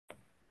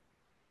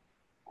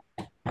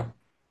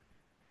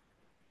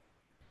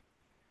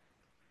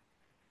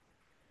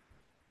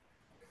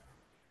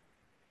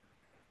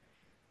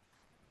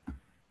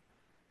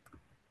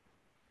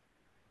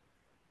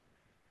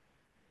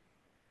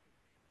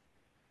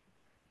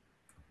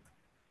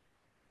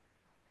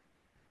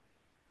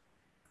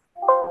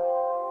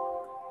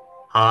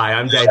Hi,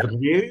 I'm David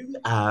Liu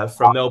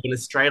from Melbourne,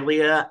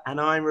 Australia, and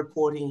I'm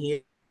reporting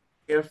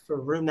here for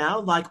Room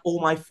Now, like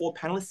all my four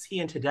panelists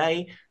here. And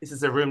today, this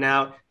is a Room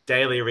Now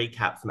daily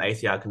recap from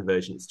ACR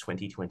Convergence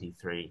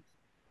 2023.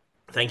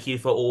 Thank you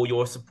for all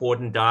your support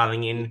and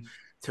dialing in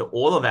to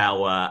all of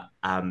our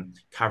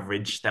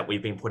coverage that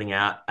we've been putting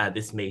out at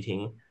this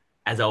meeting.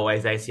 As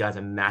always, ACR is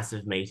a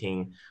massive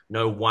meeting.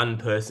 No one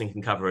person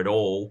can cover it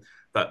all,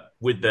 but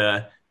with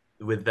the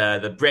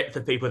breadth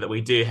of people that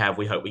we do have,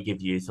 we hope we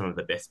give you some of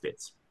the best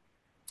bits.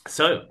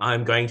 So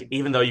I'm going to,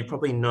 even though you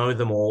probably know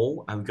them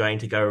all, I'm going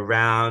to go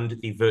around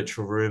the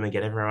virtual room and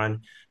get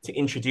everyone to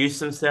introduce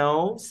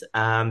themselves,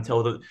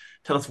 tell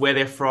us where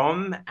they're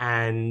from,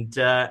 and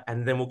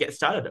then we'll get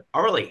started.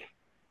 Orally.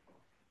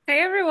 Hi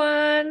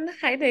everyone.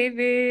 Hi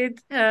David.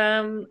 I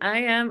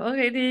am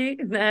Ohedi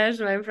Nash.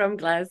 I'm from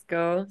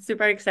Glasgow.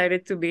 Super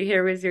excited to be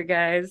here with you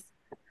guys.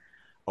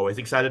 Always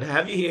excited to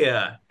have you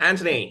here.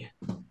 Anthony.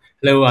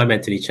 Hello, I'm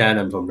Anthony Chan.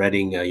 I'm from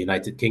Reading,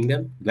 United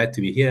Kingdom. Glad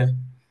to be here.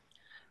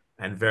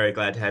 And very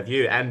glad to have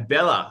you. And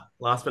Bella,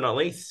 last but not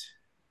least.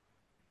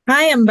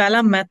 Hi, I'm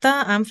Bella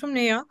Mehta. I'm from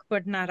New York,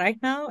 but now, right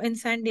now in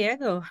San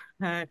Diego,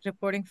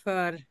 reporting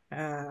for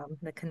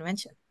the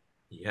convention.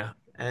 Yeah.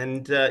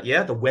 And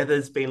yeah, the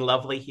weather's been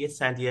lovely here,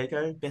 San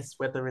Diego. Best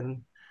weather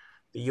in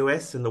the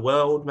US and the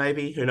world,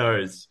 maybe. Who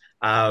knows?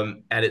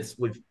 And it's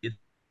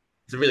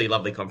a really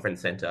lovely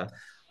conference center.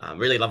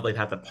 Really lovely to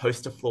have the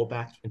poster floor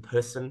back in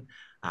person,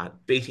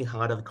 beating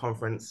heart of the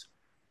conference.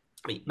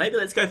 Maybe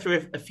let's go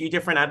through a few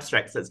different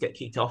abstracts. Let's get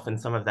kicked off in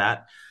some of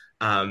that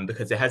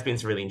because there has been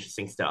some really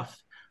interesting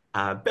stuff.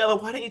 Bella,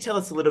 why don't you tell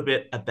us a little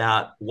bit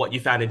about what you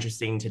found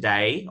interesting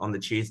today on the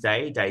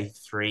Tuesday, day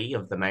 3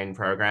 of the main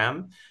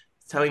program?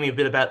 Telling me a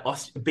bit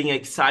about being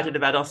excited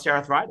about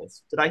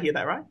osteoarthritis. Did I hear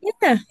that right?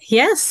 Yeah,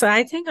 yes,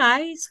 I think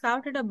I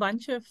scouted a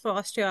bunch of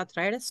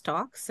osteoarthritis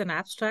talks and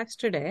abstracts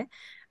today.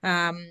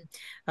 Um,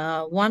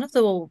 One of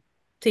the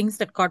things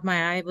that caught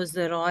my eye was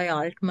the Roy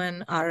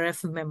Altman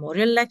RF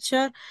Memorial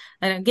Lecture.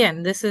 And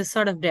again, this is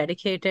sort of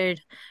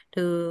dedicated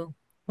to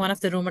one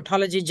of the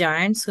rheumatology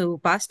giants who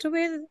passed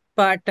away,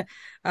 but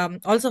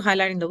also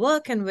highlighting the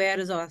work and where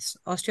is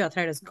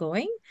osteoarthritis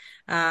going.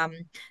 Um,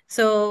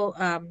 sort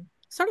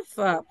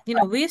of,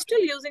 we're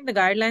still using the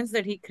guidelines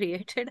that he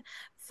created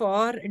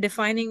for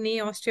defining knee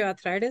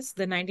osteoarthritis,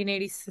 the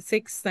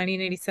 1986,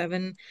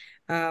 1987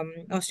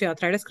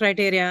 osteoarthritis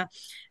criteria.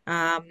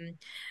 Um,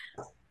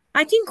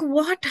 I think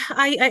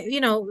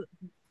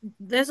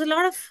there's a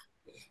lot of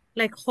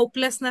like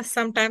hopelessness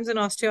sometimes in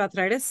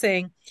osteoarthritis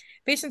saying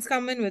patients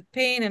come in with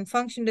pain and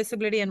function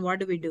disability, and what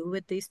do we do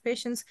with these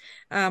patients?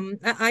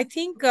 I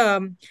think,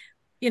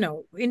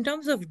 in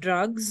terms of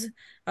drugs,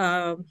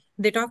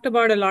 they talked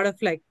about a lot of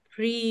like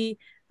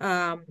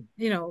um,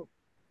 you know,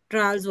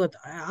 trials with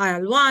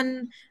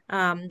IL-1,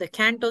 the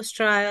CANTOS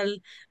trial,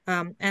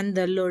 and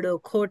the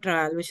LODO-CO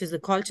trial, which is the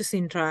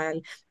colchicine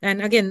trial.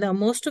 And again,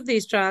 most of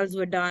these trials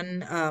were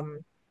done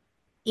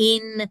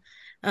in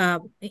uh,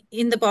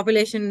 in the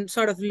population,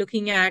 sort of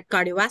looking at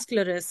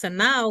cardiovascular risks. And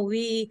now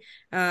we,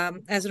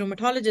 as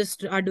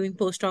rheumatologists, are doing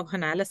post-hoc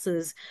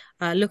analysis,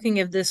 looking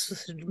if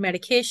this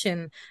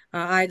medication,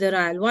 either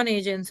IL-1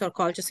 agents or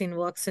colchicine,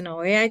 works in a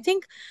way. I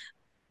think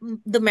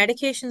the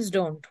medications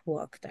don't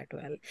work that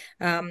well.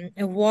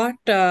 What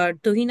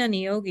Tuhina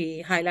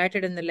Niyogi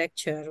highlighted in the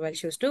lecture while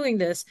she was doing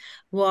this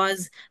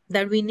was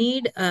that we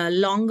need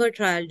longer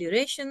trial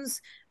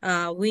durations.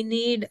 We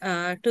need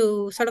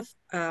to sort of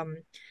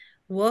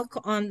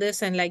work on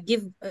this and like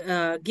give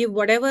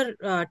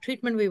whatever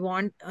treatment we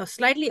want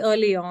slightly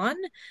early on,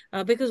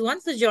 because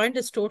once the joint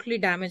is totally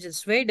damaged,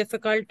 it's very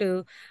difficult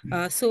to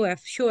show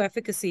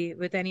efficacy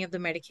with any of the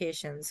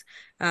medications.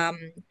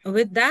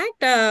 With that,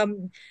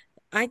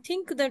 I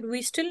think that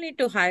we still need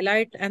to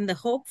highlight, and the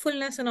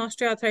hopefulness in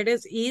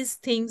osteoarthritis is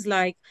things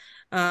like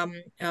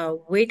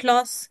weight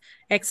loss,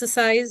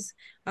 exercise.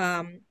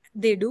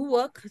 They do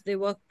work. They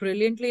work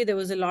brilliantly. There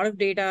was a lot of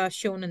data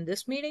shown in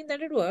this meeting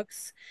that it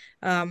works,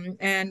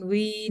 and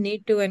we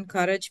need to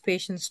encourage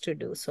patients to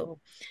do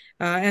so.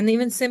 And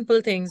even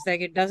simple things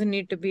like it doesn't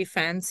need to be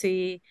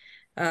fancy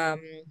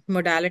um,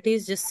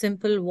 modalities, just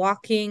simple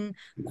walking,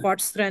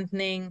 quad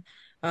strengthening,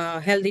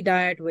 healthy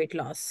diet, weight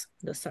loss,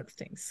 those sort of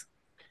things.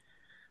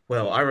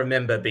 Well, I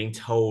remember being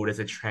told as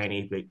a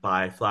trainee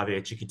by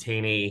Flavio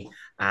Cicottini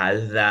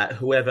that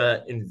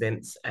whoever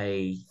invents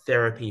a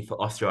therapy for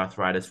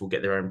osteoarthritis will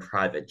get their own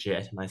private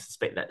jet, and I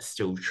suspect that's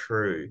still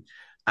true.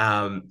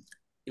 Um,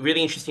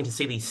 Really interesting to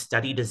see these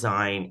study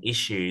design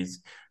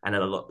issues, and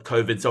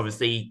COVID's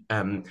obviously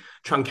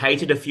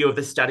truncated a few of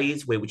the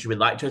studies, which we'd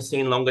like to have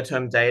seen longer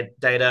term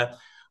data.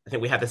 I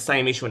think we have the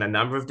same issue in a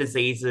number of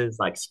diseases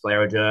like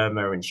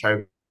scleroderma and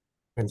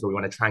Sjogren's, where we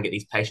want to try and get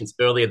these patients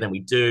earlier than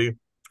we do.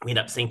 We end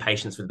up seeing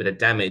patients with a bit of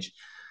damage.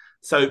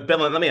 So,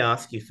 Bella, let me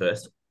ask you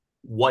first,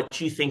 what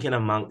do you think in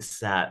amongst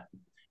that?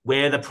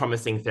 Where are the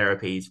promising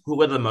therapies? Who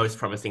are the most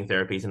promising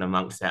therapies in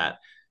amongst that?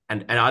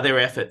 And are there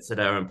efforts that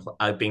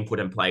are being put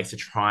in place to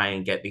try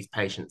and get these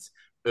patients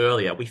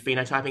earlier? Are we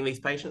phenotyping these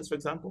patients, for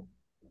example?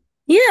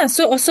 Yeah,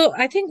 so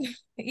I think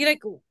you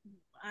like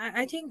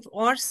I think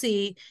ORC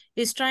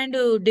is trying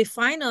to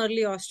define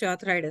early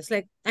osteoarthritis.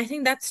 Like, I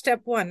think that's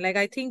step one. Like,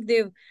 I think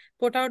they've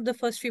put out the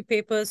first few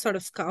papers sort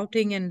of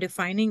scouting and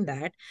defining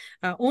that.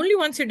 Only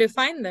once you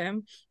define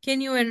them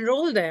can you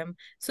enroll them.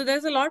 So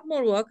there's a lot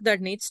more work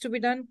that needs to be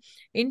done.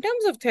 In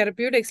terms of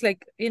therapeutics,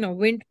 like,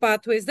 Wnt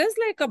pathways, there's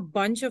like a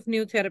bunch of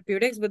new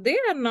therapeutics, but they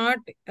are not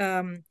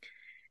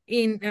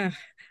in,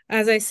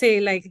 as I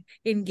say, like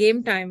in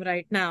game time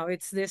right now.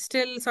 They're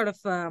still sort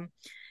of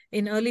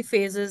in early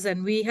phases,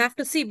 and we have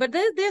to see. But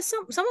there's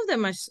some of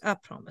them are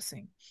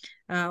promising.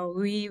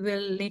 We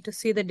will need to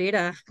see the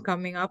data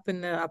coming up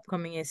in the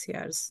upcoming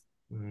ACRs.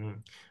 I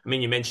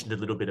mean, you mentioned a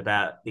little bit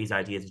about these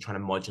ideas of trying to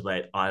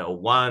modulate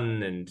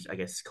IL-1 and I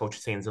guess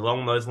colchicines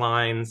along those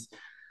lines.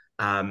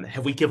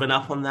 Have we given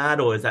up on that,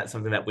 or is that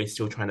something that we're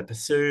still trying to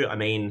pursue? I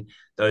mean,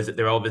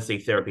 there are obviously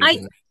therapies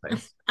in that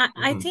space.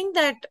 I think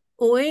that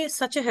OA is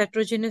such a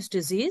heterogeneous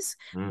disease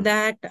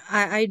that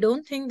I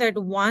don't think that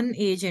one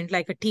agent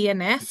like a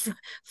TNF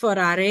for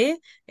RA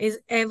is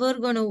ever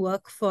going to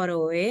work for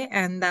OA.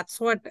 And that's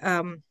what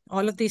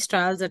all of these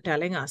trials are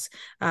telling us.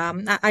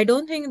 I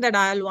don't think that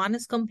IL-1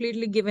 is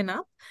completely given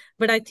up,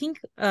 but I think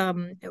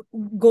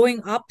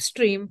going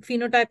upstream,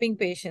 phenotyping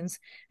patients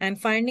and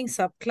finding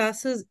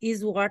subclasses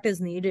is what is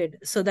needed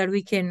so that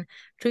we can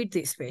treat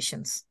these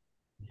patients.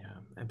 Yeah,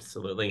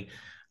 absolutely.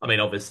 I mean,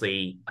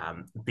 obviously,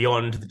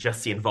 beyond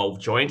just the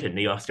involved joint, and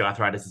knee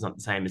osteoarthritis is not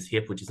the same as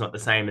hip, which is not the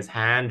same as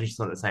hand, which is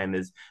not the same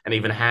as, and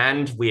even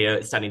hand,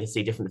 we're starting to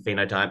see different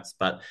phenotypes,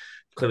 but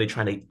clearly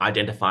trying to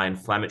identify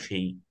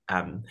inflammatory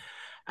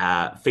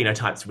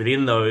phenotypes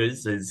within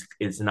those is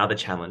another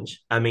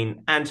challenge. I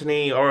mean,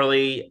 Anthony,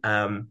 Aurelie,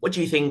 what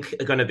do you think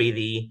are going to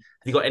be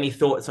have you got any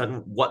thoughts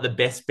on what the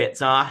best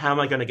bets are? How am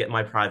I going to get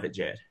my private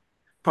jet?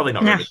 Probably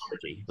not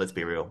rheumatology, let's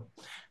be real.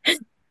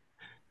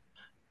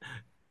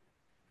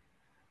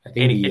 I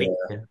think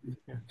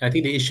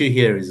the issue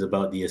here is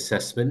about the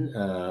assessment.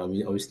 I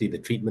mean, obviously, the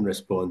treatment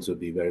response will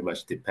be very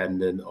much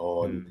dependent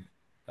on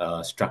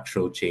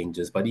structural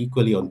changes, but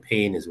equally on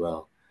pain as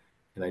well.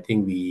 And I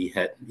think we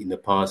had in the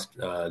past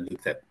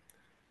looked at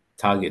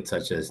targets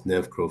such as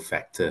nerve growth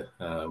factor,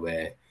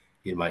 where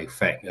it might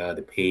affect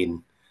the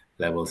pain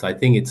levels. I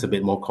think it's a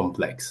bit more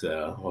complex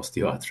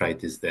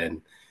osteoarthritis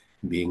than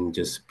being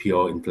just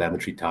pure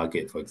inflammatory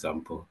target, for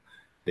example.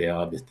 There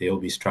will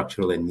be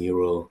structural and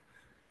neural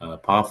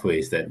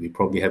pathways that we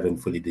probably haven't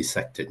fully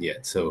dissected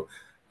yet. So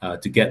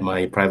to get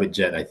my private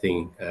jet, I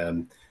think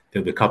there'll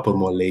be a couple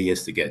more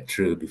layers to get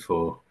through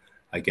before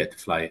I get to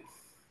fly it.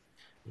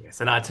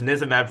 Yes, and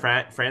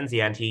tanezumab, friends,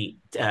 the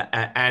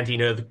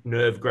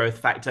anti-nerve growth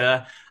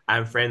factor,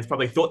 friends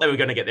probably thought they were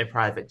going to get their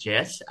private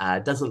jet.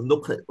 Doesn't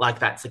look like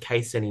that's the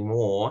case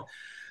anymore.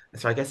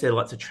 So I guess there are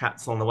lots of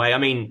traps on the way. I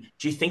mean,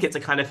 do you think it's a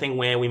kind of thing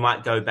where we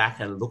might go back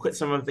and look at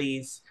some of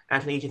these,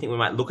 Anthony? Do you think we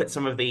might look at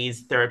some of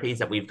these therapies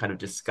that we've kind of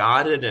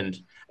discarded and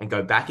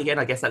go back again?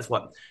 I guess that's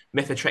what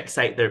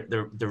methotrexate,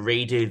 the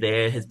redo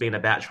there has been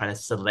about, trying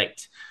to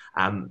select,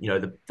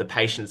 the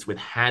patients with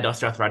hand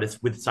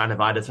osteoarthritis with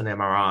synovitis and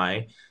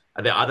MRI.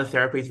 Are there other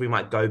therapies we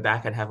might go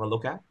back and have a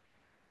look at?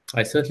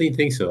 I certainly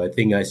think so. I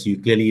think, as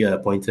you clearly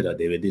pointed out,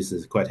 David, this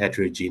is quite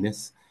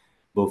heterogeneous,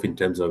 both in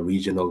terms of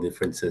regional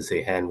differences,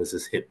 say hand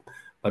versus hip,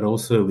 but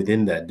also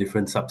within that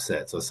different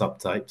subsets or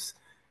subtypes.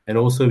 And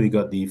also we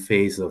got the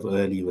phase of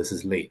early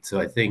versus late. So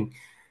I think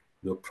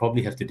we'll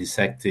probably have to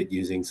dissect it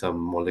using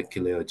some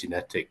molecular or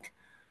genetic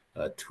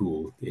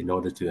tool in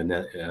order to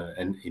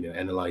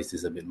analyze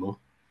this a bit more.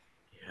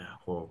 Yeah,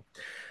 well,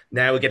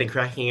 now we're getting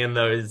cracking in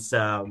those.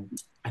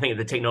 I think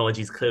the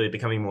technology is clearly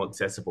becoming more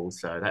accessible,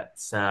 so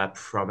that's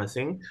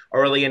promising.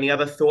 Aurelie, any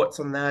other thoughts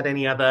on that?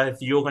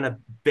 If you're going to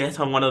bet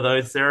on one of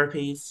those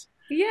therapies?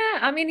 Yeah,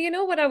 I mean,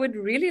 what I would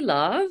really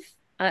love,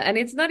 and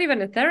it's not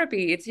even a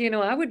therapy, it's,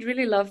 I would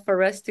really love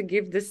for us to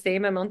give the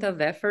same amount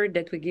of effort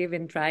that we give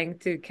in trying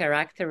to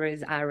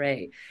characterize RA.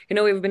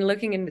 We've been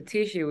looking in the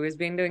tissue, we've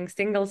been doing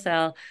single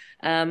cell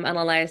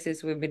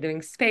analysis, we've been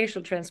doing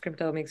spatial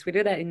transcriptomics. We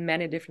do that in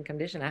many different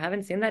conditions. I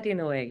haven't seen that in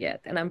OA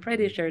yet. And I'm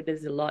pretty sure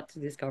there's a lot to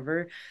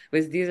discover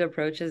with these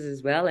approaches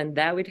as well. And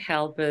that would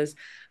help us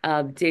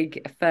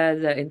dig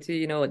further into,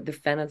 the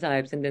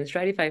phenotypes and then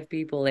stratify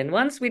people. And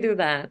once we do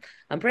that,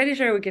 I'm pretty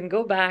sure we can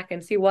go back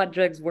and see what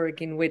drugs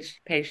work in which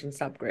patient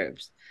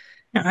subgroups.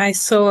 I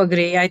so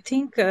agree. I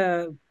think,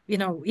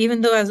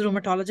 even though as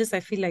rheumatologists, I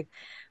feel like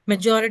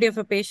majority of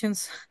our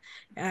patients,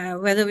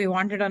 whether we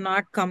want it or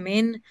not, come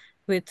in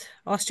with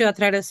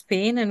osteoarthritis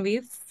pain, and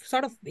we've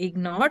sort of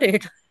ignored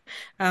it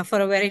for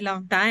a very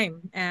long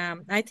time.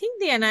 I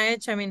think the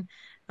NIH,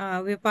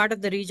 we're part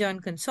of the Rejoin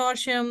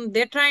Consortium.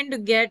 They're trying to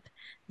get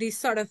these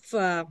sort of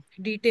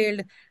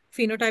detailed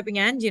phenotyping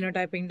and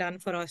genotyping done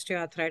for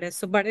osteoarthritis.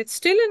 So, but it's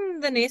still in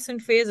the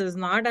nascent phases,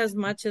 not as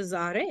much as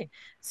RA.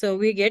 So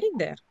we're getting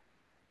there.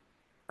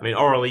 I mean,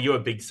 Aurelie, you're a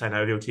big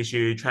synovial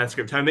tissue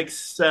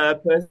transcriptomics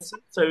person.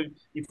 So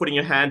you're putting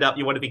your hand up.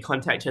 You want to be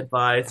contacted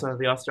by some of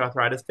the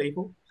osteoarthritis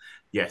people?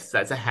 Yes,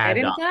 that's a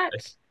hand up.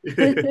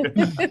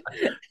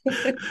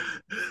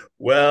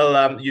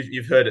 Well,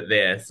 you've heard it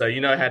there, so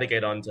you know how to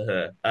get on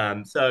to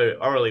her. So,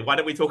 Aurelie, why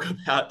don't we talk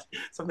about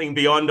something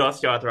beyond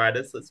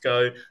osteoarthritis?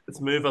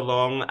 Let's move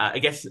along. I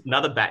guess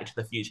another Back to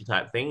the Future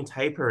type thing,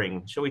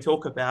 tapering. Shall we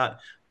talk about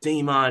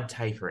DMARD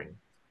tapering?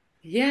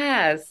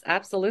 Yes,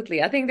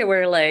 absolutely. I think there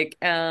were like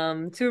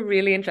two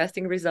really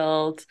interesting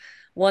results.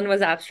 One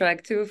was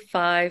abstract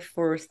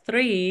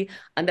 2543,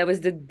 and that was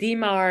the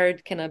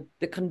DMARD, kind of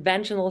the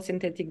conventional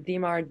synthetic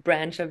DMARD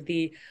branch of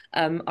the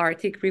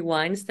Arctic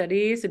Rewind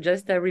study. So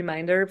just a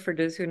reminder for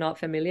those who are not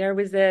familiar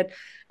with it,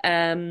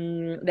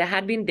 there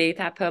had been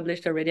data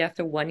published already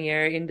after 1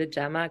 year in the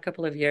JAMA a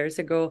couple of years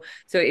ago.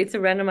 So it's a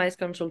randomized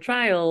controlled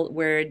trial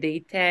where they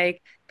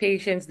take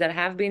patients that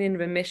have been in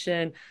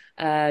remission,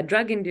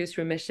 drug-induced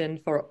remission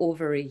for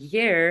over a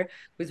year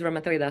with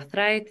rheumatoid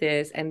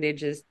arthritis, and they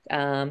just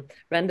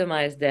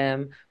randomize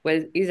them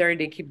with either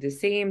they keep the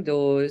same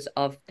dose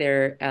of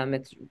their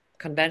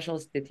conventional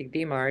synthetic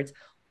DMARDs,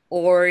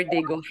 or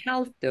they go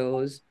half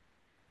dose,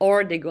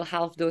 or they go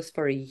half dose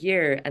for a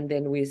year and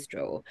then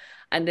withdraw.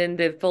 And then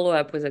the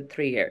follow-up was at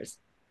 3 years.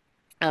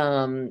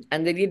 And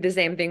they did the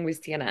same thing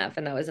with TNF,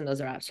 and that was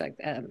another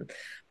abstract.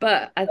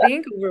 But I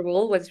think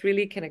overall, what's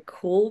really kind of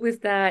cool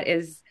with that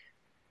is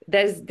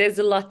there's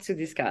a lot to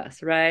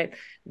discuss, right?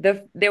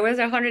 There was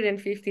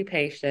 150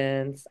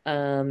 patients,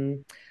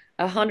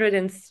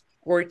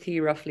 140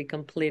 roughly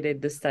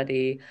completed the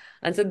study.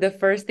 And so the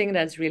first thing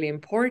that's really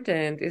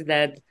important is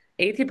that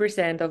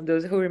 80% of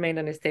those who remained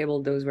on a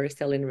stable dose were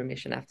still in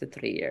remission after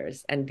 3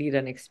 years and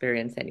didn't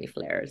experience any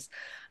flares.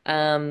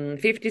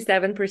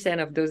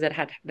 57% of those that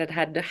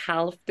had the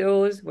half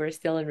dose were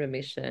still in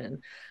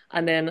remission.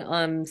 And then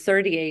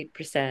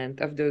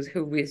 38% of those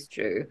who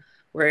withdrew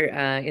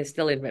were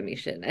still in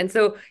remission. And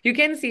so you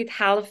can see it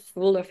half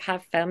full of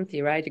half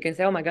empty, right? You can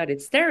say, oh my God,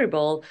 it's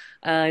terrible.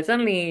 It's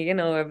only,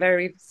 a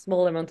very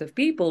small amount of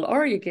people.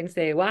 Or you can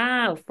say,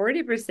 wow,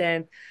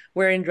 40%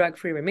 were in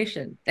drug-free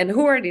remission. And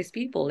who are these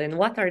people and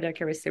what are their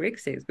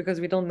characteristics?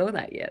 Because we don't know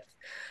that yet.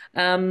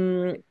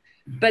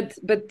 But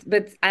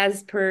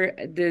as per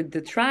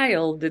the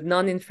trial, the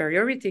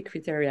non-inferiority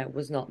criteria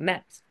was not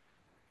met.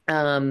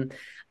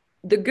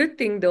 The good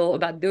thing, though,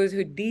 about those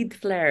who did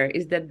flare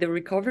is that the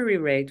recovery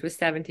rate was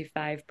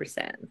 75%.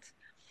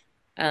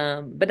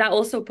 But that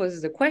also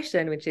poses a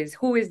question, which is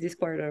who is this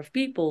quarter of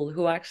people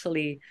who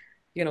actually,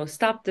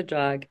 stop the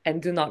drug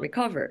and do not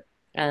recover?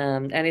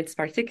 And it's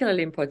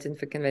particularly important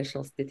for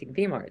conventional synthetic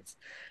DMARDs.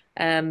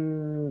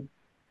 And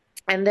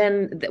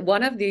then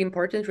one of the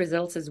important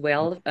results as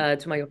well,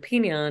 to my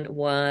opinion,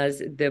 was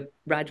the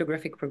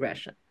radiographic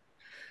progression.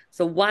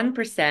 So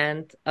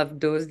 1% of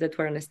those that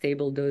were on a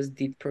stable dose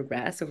did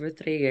progress over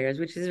 3 years,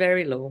 which is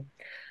very low.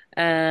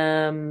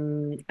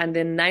 And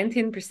then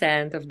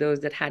 19% of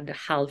those that had the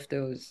half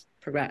dose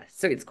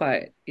progressed. So it's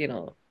quite,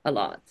 a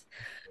lot.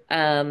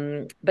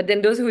 But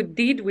then those who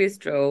did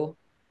withdraw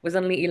was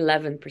only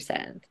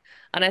 11%.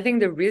 And I think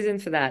the reason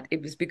for that,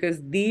 it was because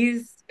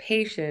these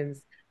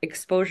patients'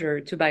 exposure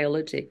to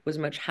biologic was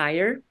much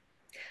higher,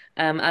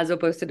 as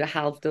opposed to the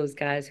half dose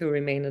guys who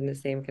remained on the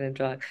same kind of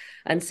drug.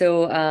 And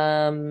so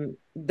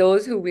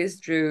those who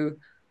withdrew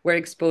were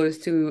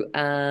exposed to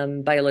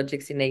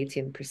biologics in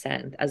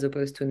 18%, as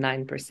opposed to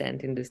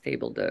 9% in the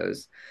stable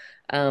dose.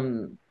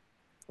 And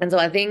so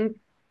I think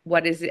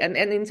and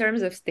in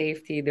terms of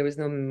safety, there was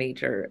no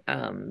major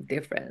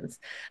difference.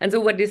 And so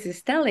what this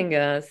is telling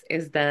us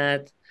is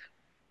that,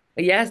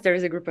 yes, there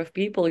is a group of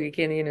people you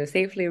can,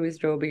 safely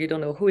withdraw, but you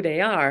don't know who they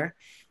are.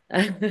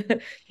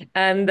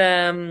 And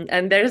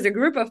there's a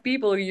group of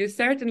people you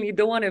certainly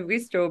don't want to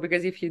withdraw,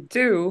 because if you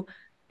do,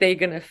 they're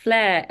gonna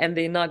flare and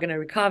they're not gonna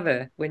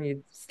recover when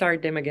you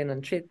start them again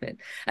on treatment.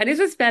 And this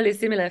was fairly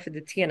similar for the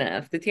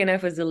TNF. The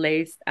TNF was the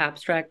latest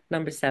abstract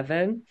number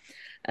 7.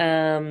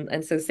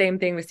 And so same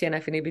thing with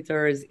TNF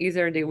inhibitors,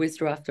 either they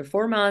withdraw after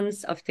 4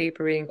 months of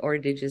tapering or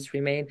they just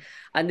remain.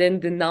 And then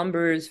the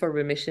numbers for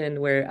remission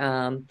were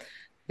I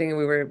think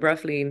we were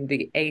roughly in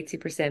the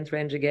 80%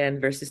 range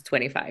again versus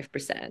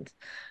 25%.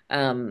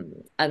 And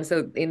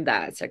so in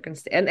that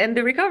circumstance, and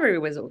the recovery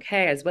was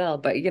okay as well,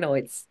 but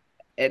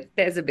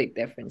there's a big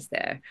difference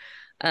there.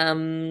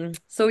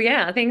 So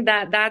yeah, I think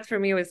that for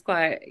me was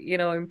quite,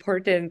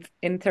 important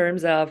in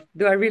terms of,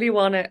 do I really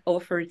want to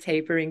offer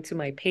tapering to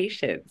my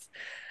patients?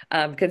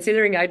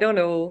 Considering I don't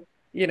know,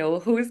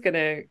 who's going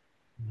to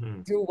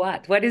do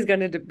what is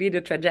going to be the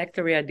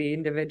trajectory at the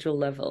individual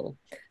level.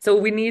 So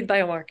we need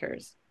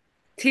biomarkers.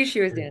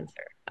 Tissue is the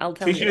answer. I'll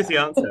tell you. Tissue is the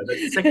answer.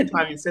 That's the second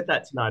time you said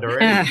that tonight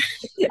already.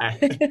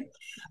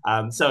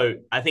 So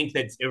I think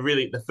that's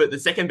the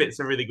second bit's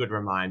a really good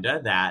reminder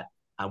that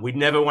we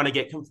never want to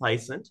get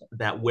complacent,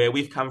 that where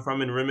we've come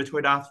from in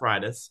rheumatoid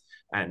arthritis,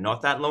 and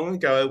not that long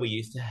ago, we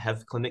used to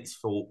have clinics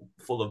full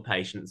of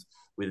patients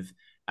with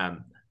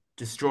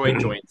destroyed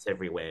joints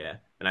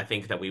everywhere. And I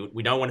think that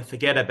we don't want to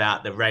forget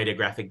about the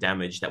radiographic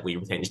damage that we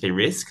potentially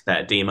risk,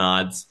 that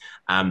DMARDs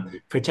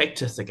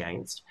protect us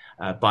against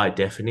by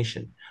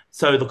definition.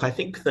 So look, I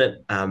think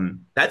that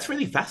that's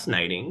really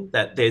fascinating,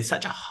 that there's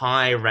such a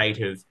high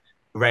rate of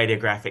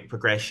radiographic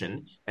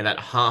progression and that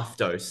half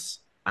dose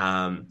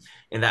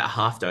in that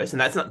half dose.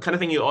 And that's not kind of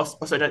thing you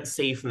also don't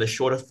see from the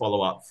shorter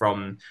follow-up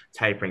from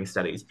tapering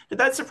studies. Did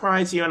that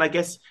surprise you? And I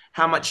guess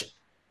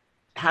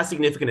how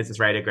significant is this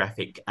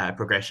radiographic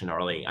progression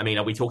orally? I mean,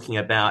 are we talking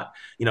about,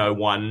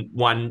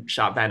 one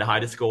sharp Van der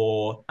Heide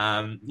score,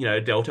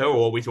 delta,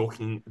 or are we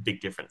talking big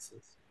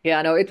differences?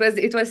 Yeah, no, it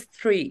was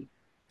three.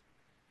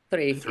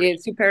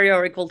 It's superior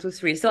or equal to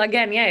 3. So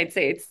again, yeah,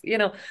 it's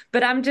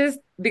but I'm just,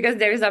 because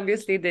there is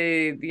obviously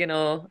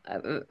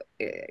the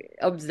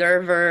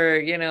observer,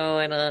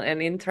 and an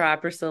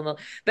intrapersonal,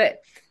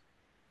 but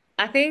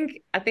I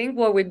think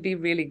what would be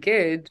really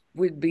good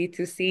would be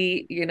to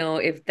see,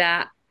 if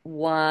that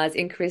was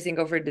increasing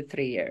over the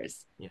 3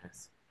 years.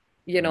 Yes.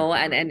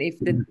 And if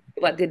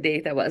what the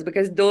data was,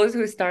 because those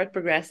who start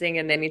progressing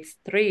and then it's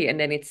 3 and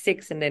then it's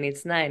 6 and then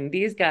it's 9,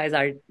 these guys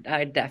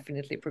are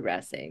definitely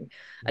progressing,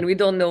 and we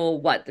don't know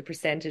what the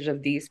percentage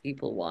of these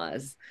people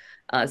was,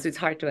 so it's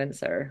hard to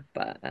answer,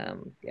 but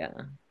yeah.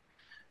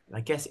 I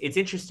guess it's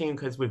interesting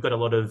because we've got a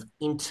lot of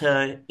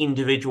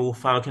inter-individual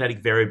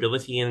pharmacokinetic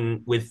variability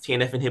with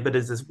TNF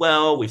inhibitors as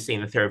well. We've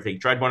seen the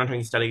therapeutic drug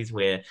monitoring studies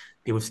where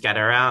people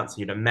scatter out. So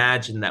you'd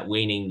imagine that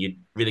weaning, you'd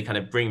really kind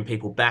of bring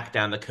people back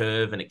down the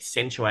curve and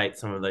accentuate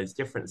some of those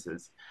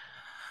differences.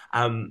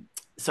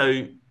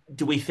 So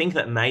do we think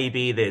that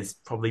maybe there's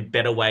probably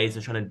better ways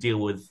of trying to deal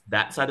with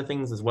that side of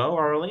things as well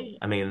orally?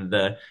 I mean,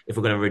 if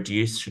we're going to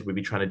reduce, should we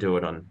be trying to do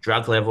it on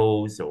drug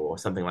levels or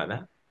something like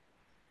that?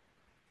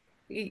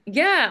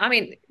 Yeah, I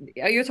mean,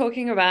 are you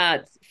talking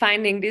about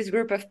finding this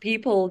group of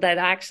people that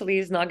actually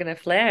is not going to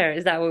flare?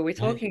 Is that what we're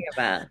talking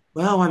about?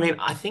 Well, I mean,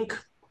 I think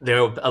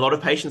there are a lot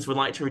of patients would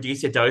like to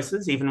reduce their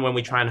doses, even when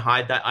we try and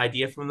hide that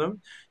idea from them.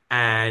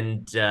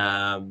 And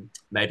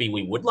maybe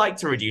we would like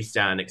to reduce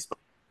down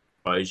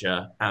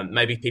exposure.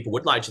 Maybe people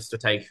would like just to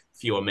take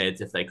fewer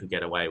meds if they could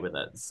get away with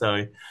it.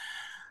 So,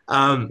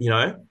 I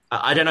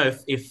don't know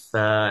if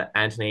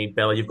Anthony,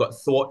 Bella, you've got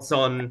thoughts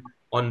on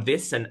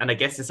this, and I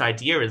guess this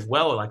idea as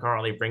well, like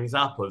Aurelie brings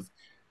up, of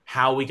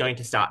how are we going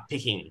to start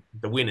picking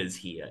the winners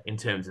here in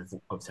terms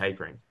of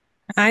tapering?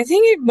 I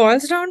think it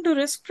boils down to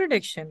risk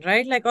prediction,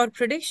 right? Like, or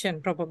prediction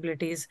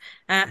probabilities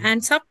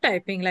and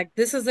subtyping. Like,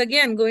 this is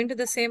again going to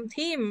the same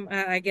theme,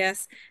 I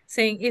guess,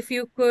 saying if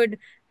you could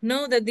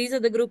know that these are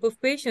the group of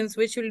patients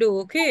which will do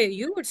okay,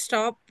 you would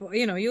stop,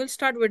 you'll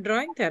start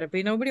withdrawing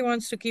therapy. Nobody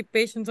wants to keep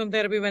patients on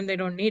therapy when they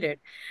don't need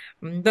it.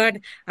 But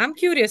I'm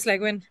curious,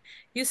 like when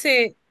you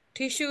say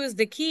tissue is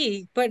the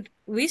key, but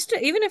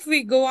even if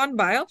we go on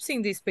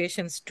biopsying these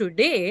patients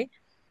today,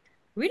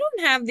 we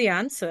don't have the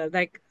answer.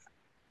 Like,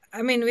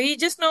 I mean, we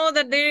just know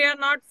that they are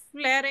not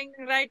flaring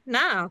right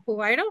now.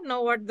 I don't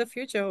know what the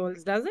future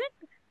holds, does it?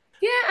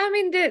 Yeah, I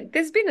mean,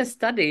 there's been a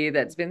study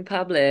that's been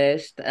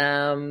published.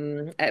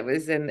 It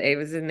was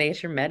in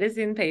Nature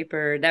Medicine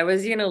paper that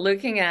was,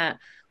 looking at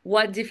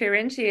what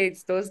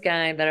differentiates those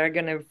guys that are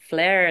gonna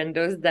flare and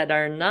those that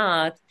are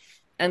not.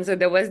 And so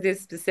there was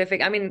this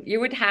specific, I mean, you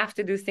would have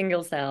to do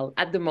single cell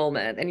at the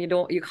moment, and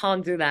you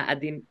can't do that at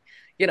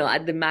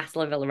the mass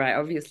level, right?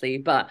 Obviously.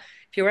 But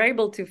if you were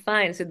able to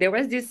find, so there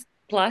was this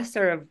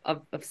cluster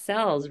of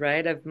cells,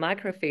 right, of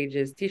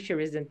macrophages,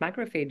 tissue-resistant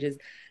macrophages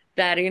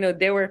that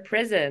they were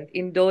present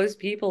in those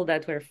people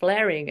that were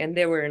flaring, and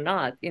they were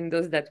not in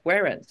those that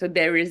weren't. So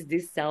there is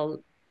this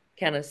cell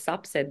kind of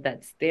subset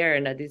that's there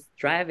and that is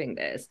driving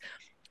this.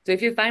 So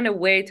if you find a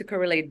way to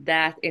correlate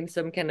that in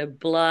some kind of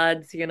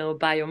blood,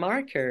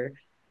 biomarker,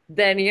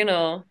 then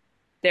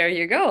there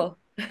you go.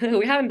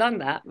 We haven't done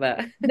that,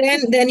 but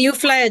then you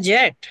fly a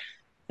jet,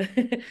 a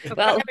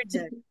well, private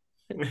jet.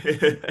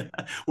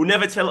 We'll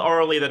never tell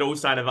Aurelie that all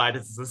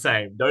synovitis is the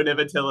same. Don't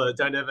ever tell her.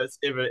 Don't ever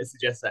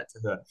suggest that to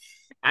her.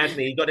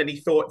 Anthony, you got any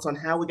thoughts on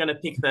how we're going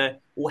to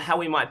how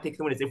we might pick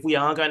the winners if we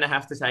are going to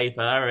have to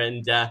taper?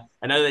 And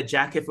I know that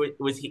Jack,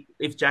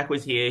 if Jack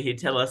was here, he'd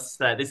tell us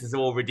that this is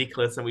all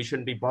ridiculous and we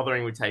shouldn't be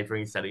bothering with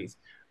tapering studies.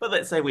 But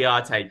let's say we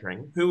are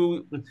tapering.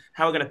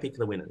 How are we going to pick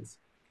the winners?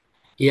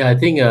 Yeah, I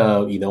think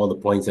all the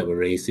points that were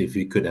raised, if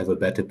we could have a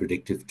better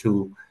predictive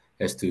tool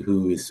as to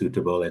who is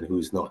suitable and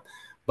who's not.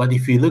 But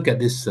if you look at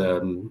this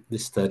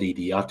study,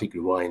 the Arctic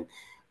Rewind,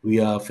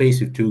 we are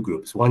faced with two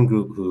groups. One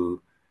group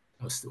who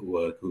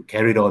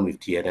carried on with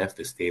TNF,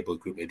 the stable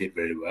group, they did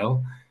very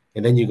well.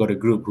 And then you got a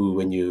group who,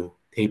 when you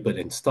tapered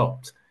and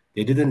stopped,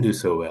 they didn't do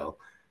so well.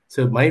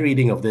 So my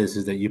reading of this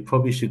is that you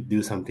probably should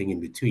do something in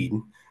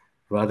between.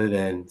 Rather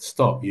than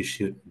stop, you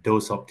should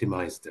dose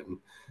optimize them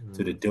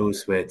to the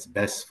dose where it's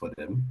best for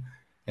them.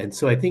 And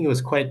so I think it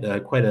was quite a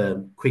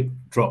quick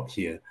drop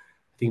here.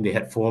 I think they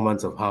had 4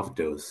 months of half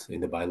dose in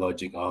the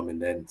biologic arm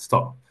and then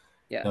stop.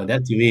 Yeah. Now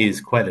that to me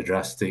is quite a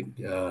drastic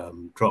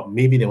drop.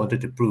 Maybe they wanted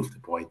to prove the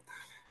point.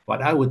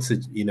 But I would say,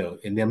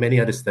 and there are many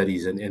other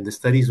studies, and the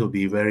studies will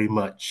be very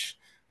much,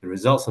 the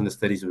results on the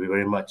studies will be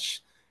very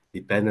much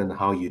dependent on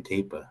how you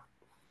taper.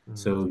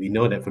 So we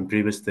know that from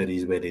previous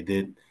studies where they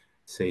did,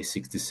 say,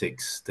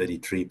 66,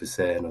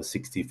 33%, or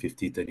 60,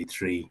 50,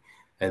 33,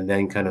 and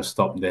then kind of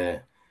stopped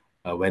there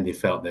when they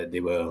felt that they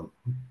were,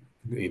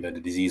 the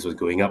disease was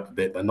going up a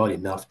bit, but not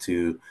enough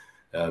to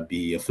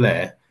be a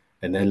flare.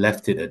 and then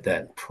left it at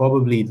that.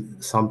 Probably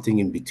something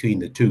in between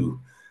the two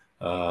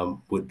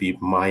would be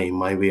my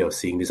way of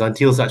seeing this,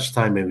 until such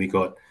time when we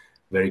got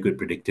very good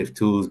predictive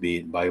tools, be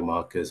it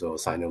biomarkers or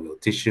synovial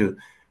tissue.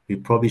 We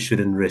probably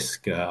shouldn't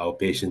risk our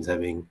patients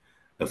having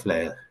a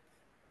flare.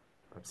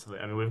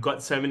 Absolutely. I mean, we've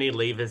got so many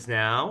levers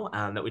now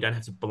that we don't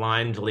have to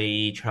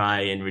blindly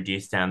try and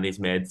reduce down these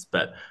meds.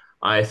 But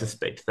I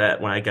suspect that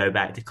when I go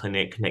back to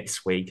clinic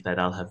next week, that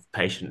I'll have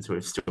patients who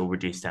have still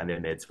reduced down their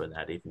meds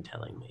without even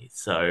telling me.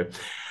 So,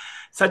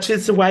 such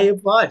is the way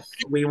of life.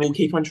 We will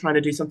keep on trying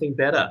to do something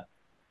better.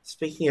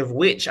 Speaking of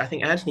which, I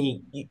think,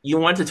 Anthony, you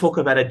want to talk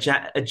about a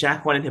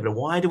JAK1 inhibitor.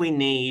 Why do we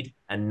need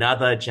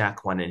another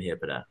JAK1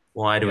 inhibitor?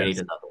 Why do we need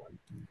another one?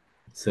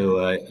 So,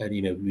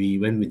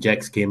 when the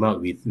JAKs came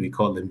out, we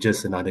called them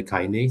just another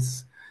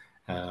kinase.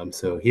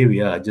 So here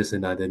we are, just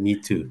another me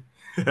too.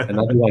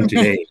 Another one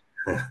today.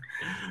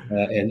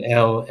 An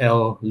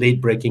L late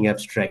breaking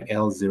abstract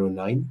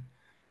L09.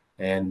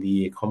 And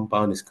the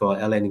compound is called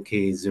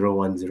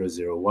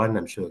LNK01001.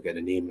 I'm sure I'll get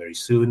a name very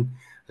soon.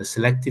 A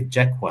selective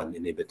JAK1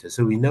 inhibitor.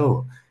 So we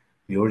know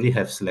we already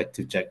have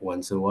selective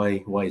JAK1. So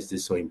why is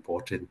this so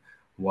important?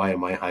 Why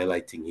am I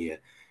highlighting here?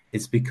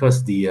 It's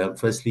because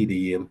firstly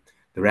the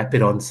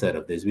rapid onset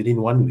of this.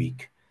 Within 1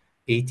 week,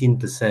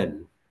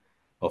 18%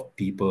 of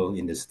people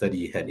in the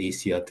study had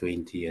ACR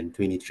 20 and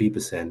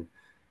 23%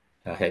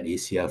 had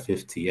ACR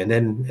 50. And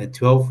then at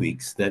 12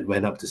 weeks, that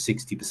went up to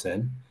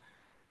 60%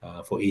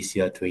 for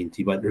ACR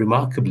 20. But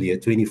remarkably,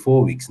 at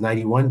 24 weeks,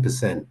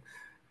 91%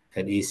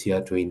 had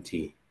ACR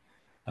 20.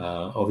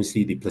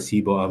 Obviously, the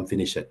placebo arm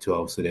finished at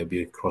 12, so there'll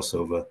be a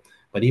crossover.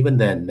 But even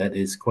then, that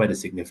is quite a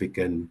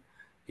significant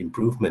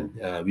improvement,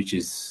 which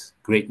is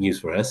great news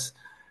for us.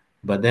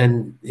 But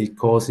then it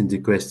calls into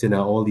question,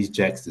 are all these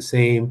JAKs the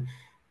same?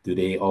 Do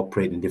they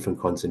operate in different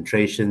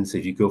concentrations?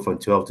 If you go from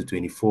 12 to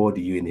 24,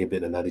 do you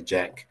inhibit another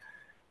JAK?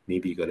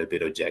 Maybe you got a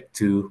bit of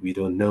JAK2. We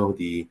don't know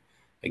the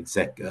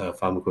exact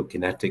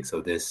pharmacokinetics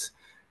of this.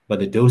 But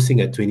the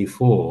dosing at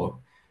 24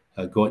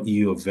 got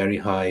you a very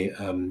high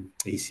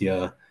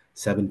ACR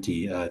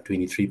 70,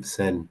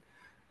 23%.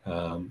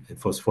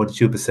 It was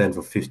 42%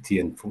 for 50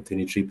 and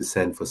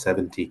 23% for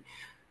 70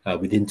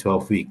 within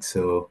 12 weeks.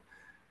 So,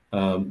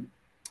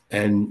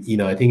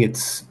 I think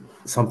it's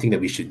something that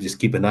we should just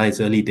keep an eye.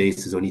 It's early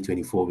days. It's only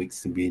 24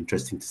 weeks. It'll be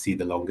interesting to see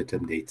the longer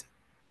term data.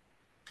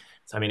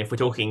 So, I mean, if we're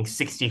talking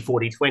 60,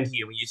 40,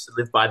 20, and we used to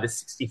live by the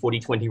 60, 40,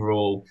 20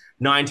 rule,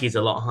 90 is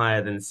a lot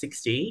higher than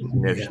 60.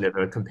 You should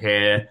never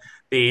compare.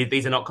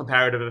 These are not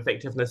comparative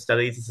effectiveness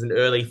studies. This is an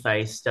early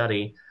phase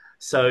study.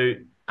 So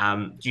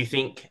do you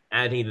think,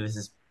 Andy, this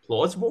is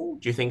plausible?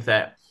 Do you think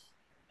that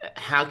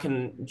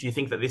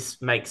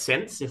this makes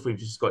sense if we've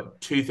just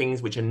got two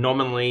things which are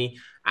nominally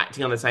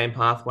acting on the same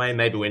pathway?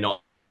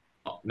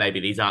 Maybe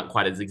these aren't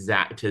quite as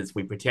exact as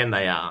we pretend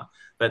they are,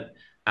 but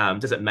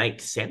does it make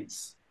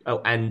sense? Oh,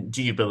 and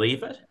do you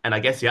believe it? And I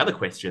guess the other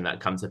question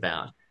that comes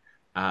about,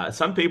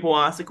 some people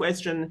ask the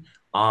question,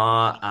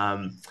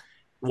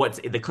 what's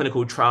the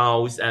clinical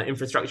trials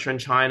infrastructure in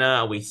China?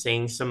 Are we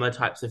seeing similar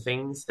types of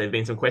things? There have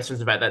been some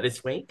questions about that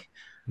this week.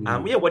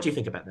 What do you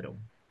think about that all?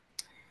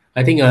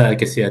 I think,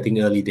 like I say, I think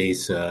early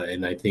days,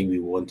 and I think we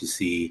want to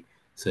see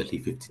certainly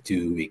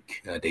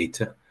 52-week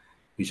data,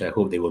 which I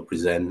hope they will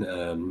present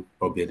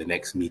probably at the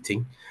next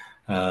meeting.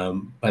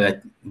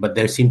 But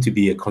there seems to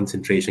be a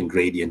concentration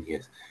gradient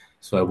here.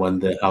 So I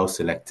wonder how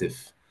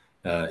selective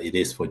it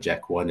is for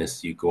JAK1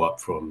 as you go up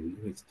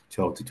from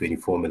 12 to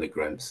 24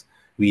 milligrams.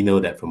 We know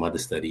that from other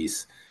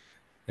studies,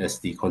 as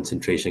the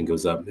concentration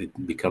goes up, it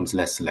becomes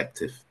less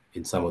selective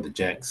in some of the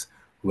JAKs.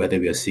 Whether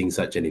we are seeing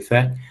such an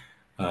effect,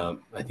 I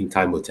think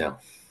time will tell.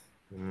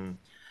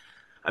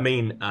 I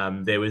mean,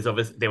 there was some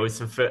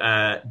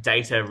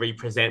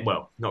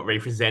data not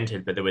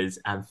represented, but there was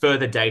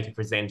further data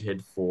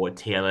presented for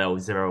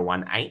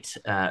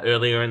TLL018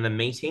 earlier in the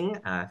meeting.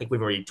 I think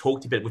we've already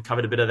we've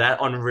covered a bit of that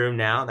on Room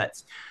now.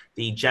 That's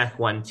the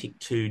JAK1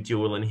 TYK2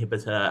 dual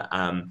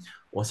inhibitor,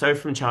 also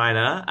from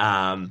China,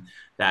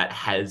 that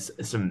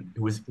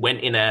went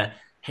in a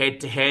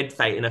head-to-head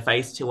in a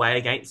phase 2A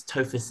against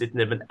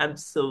tofacitinib and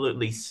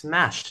absolutely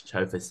smashed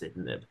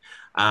tofacitinib.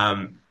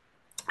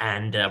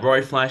 And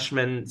Roy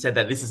Fleischman said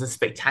that this is a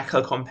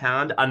spectacular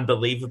compound,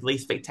 unbelievably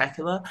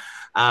spectacular.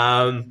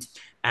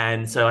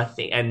 And so I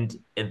think, and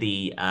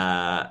the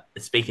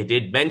speaker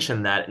did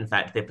mention that, in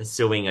fact, they're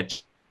pursuing a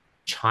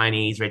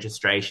Chinese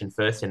registration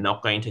first and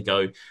not going to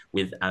go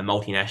with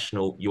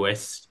multinational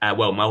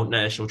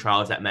multinational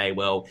trials that may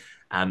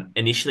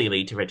initially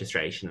lead to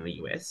registration in the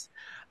US.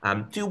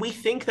 Do we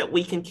think that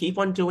we can keep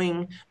on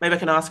doing, maybe I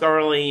can ask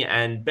Aurelie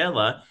and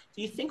Bella,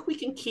 do you think we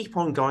can keep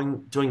on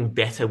doing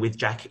better with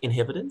JAK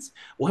inhibitors?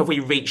 Or have we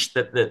reached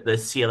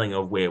the ceiling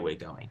of where we're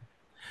going?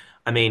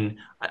 I mean,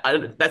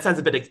 that sounds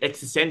a bit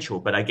existential,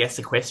 but I guess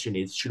the question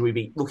is, should we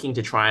be looking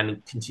to try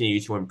and continue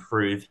to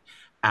improve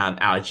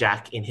our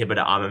JAK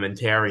inhibitor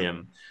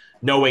armamentarium,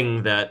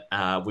 knowing that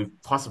we've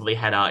possibly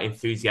had our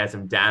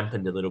enthusiasm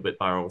dampened a little bit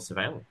by oral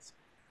surveillance?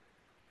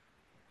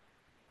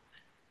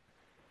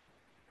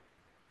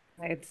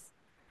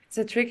 It's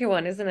a tricky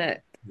one, isn't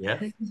it? Yeah.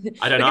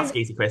 I don't Because ask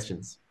easy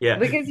questions. Yeah.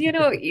 because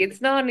it's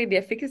not only the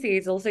efficacy,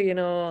 it's also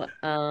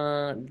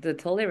the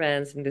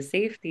tolerance and the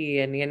safety,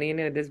 and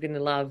there's been a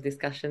lot of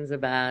discussions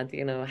about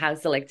how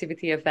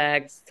selectivity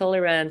affects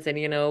tolerance, and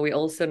we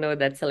also know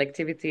that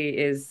selectivity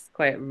is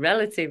quite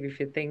relative if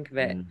you think of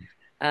it. Mm,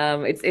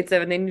 It's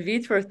an in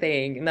vitro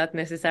thing, not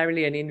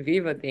necessarily an in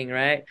vivo thing,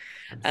 right?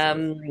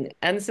 absolutely.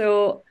 And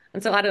so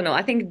I don't know.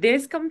 I think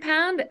this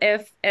compound,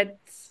 if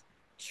it's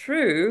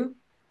true,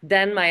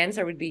 then my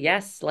answer would be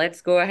yes,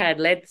 let's go ahead.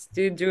 Let's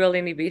do dual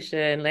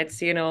inhibition.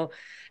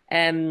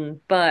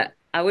 But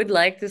I would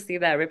like to see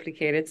that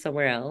replicated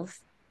somewhere else.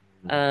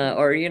 Mm.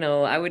 Or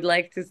I would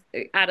like to,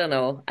 I don't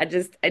know.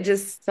 It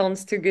just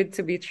sounds too good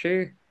to be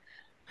true.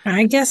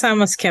 I guess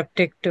I'm a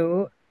skeptic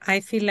too. I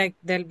feel like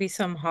there'll be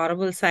some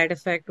horrible side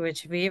effect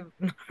which we've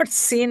not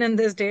seen in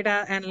this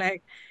data, and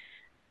like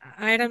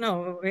I don't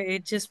know,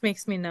 it just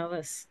makes me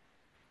nervous.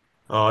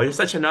 Oh, you're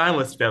such a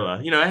nihilist,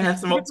 Bella. Have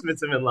some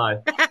optimism in life.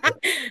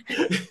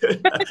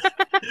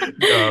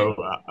 No,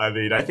 I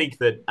mean, I think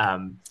that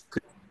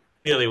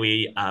clearly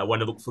we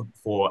want to look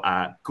for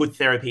good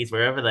therapies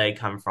wherever they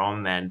come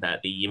from, and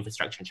that the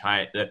infrastructure in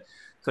China, the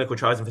clinical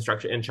trials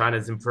infrastructure in China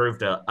has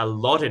improved a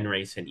lot in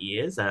recent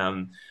years.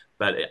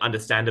 But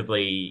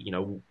understandably,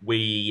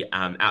 we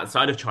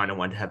outside of China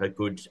want to have a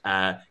good,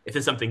 if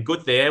there's something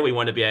good there, we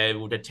want to be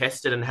able to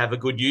test it and have a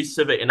good use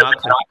of it in our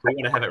clinic. We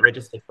want to have it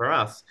registered for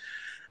us.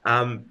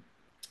 Um,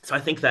 so I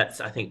think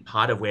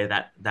part of where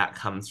that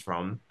comes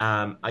from.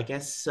 I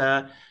guess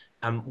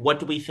what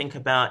do we think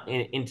about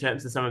in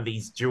terms of some of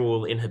these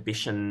dual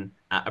inhibition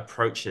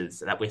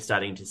approaches that we're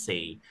starting to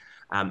see?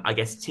 I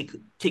guess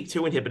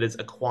TYK2 inhibitors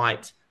are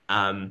quite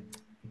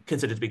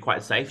considered to be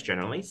quite safe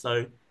generally.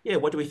 So yeah,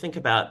 what do we think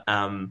about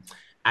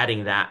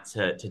adding that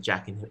to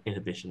JAK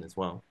inhibition as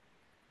well?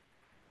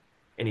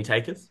 Any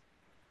takers?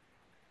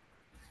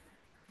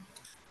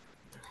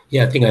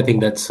 Yeah, I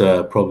think that's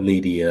probably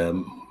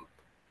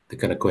the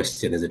kind of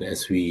question, is it,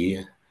 as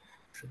we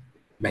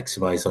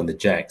maximize on the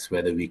JAKs,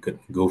 whether we could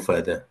go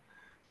further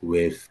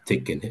with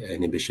TYK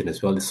inhibition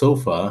as well. So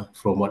far,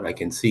 from what I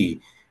can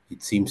see,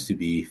 it seems to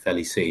be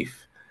fairly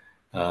safe.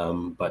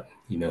 But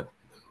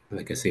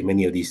like I say,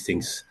 many of these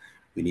things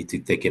we need to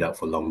take it out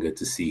for longer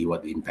to see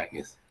what the impact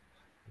is.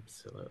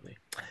 Absolutely.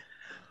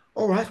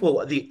 All right.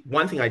 Well, the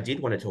one thing I did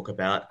want to talk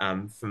about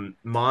from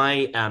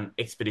my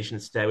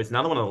expeditions today was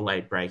another one on the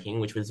late breaking,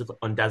 which was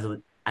on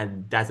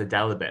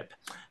dazodalibep.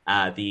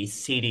 The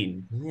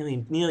CD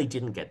nearly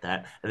didn't get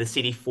that. The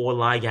CD4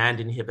 ligand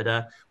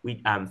inhibitor.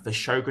 We for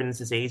Sjogren's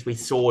disease, we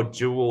saw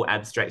dual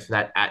abstracts for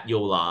that at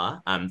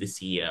EULAR this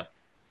year.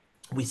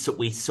 We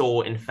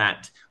saw in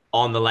fact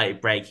on the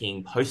late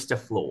breaking poster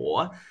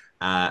floor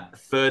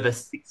further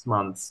 6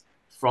 months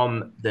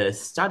from the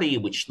study,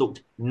 which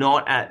looked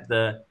not at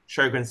the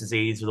Sjogren's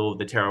disease with all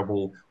the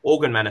terrible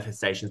organ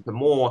manifestations, but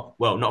more,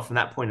 well, not from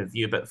that point of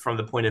view, but from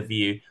the point of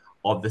view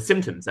of the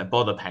symptoms that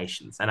bother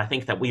patients. And I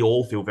think that we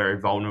all feel very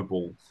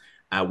vulnerable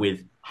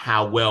with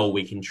how well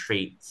we can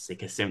treat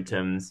sicker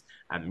symptoms.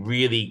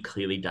 Really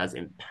clearly does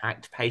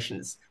impact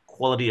patients'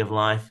 quality of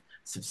life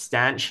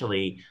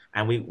substantially.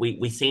 And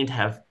we seem to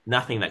have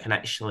nothing that can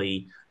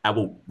actually,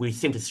 we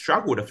seem to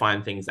struggle to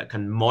find things that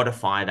can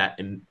modify that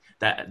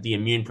the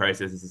immune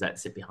processes that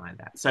sit behind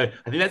that. So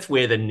I think that's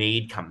where the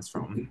need comes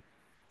from.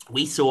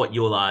 We saw at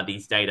EULAR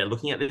these data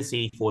looking at the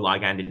CD4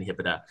 ligand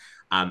inhibitor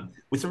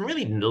with some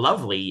really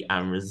lovely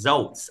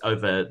results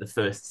over the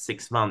first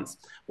 6 months.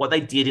 What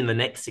they did in the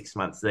next 6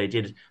 months, they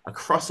did a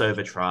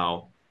crossover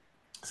trial.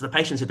 So the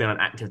patients who'd been on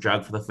active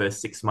drug for the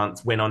first 6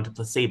 months went on to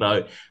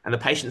placebo, and the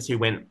patients who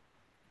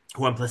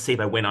on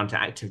placebo went on to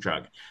active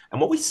drug. And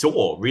what we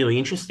saw really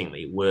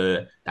interestingly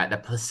were that the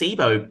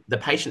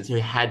patients who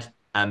had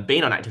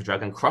been on active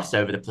drug and crossed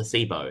over to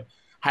placebo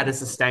had a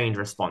sustained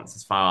response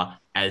as far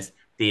as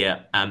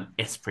their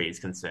ESPRI is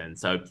concerned.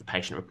 So the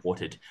patient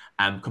reported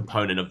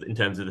component in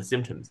terms of the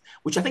symptoms,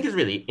 which I think is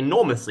really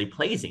enormously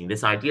pleasing.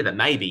 This idea that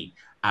maybe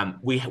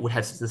we would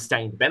have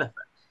sustained benefit.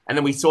 And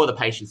then we saw the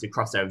patients who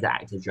crossed over to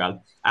active drug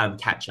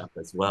catch up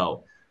as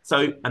well.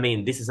 So, I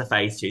mean, this is a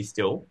phase 2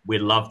 still.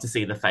 We'd love to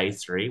see the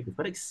phase 3. We've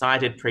got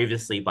excited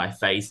previously by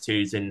phase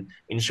 2s in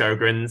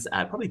Sjogren's,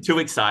 probably too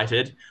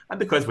excited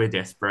because we're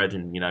desperate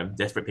and,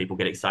 desperate people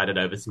get excited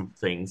over some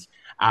things.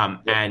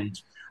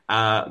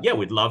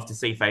 We'd love to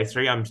see phase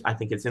 3. I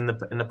think it's in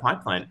the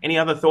pipeline. Any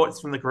other thoughts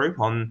from the group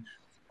on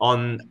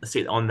that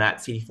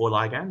CD4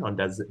 ligand, on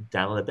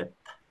dalibep?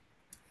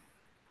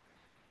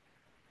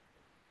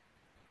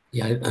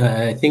 Yeah,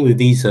 I think with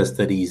these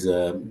studies,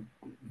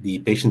 the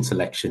patient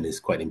selection is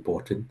quite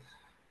important.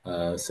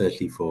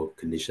 Certainly for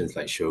conditions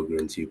like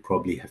Sjogren's, you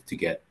probably have to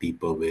get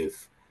people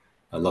with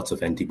lots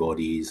of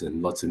antibodies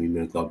and lots of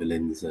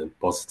immunoglobulins and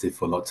positive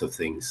for lots of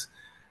things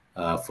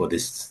for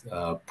this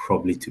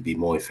probably to be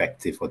more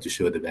effective or to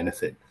show the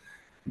benefit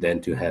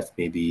than to have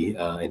maybe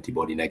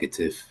antibody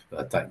negative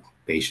type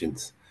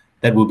patients.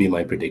 That would be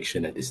my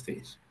prediction at this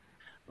stage.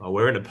 Oh,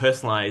 we're in a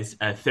personalized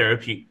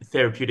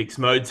therapeutics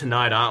mode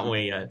tonight, aren't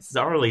we?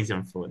 Zorali's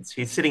influence.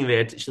 He's sitting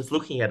there just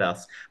looking at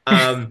us.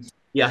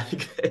 Yeah, I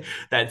think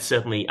that's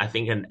certainly, I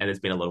think, and there's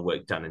been a lot of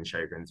work done in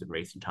Sjogren's in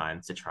recent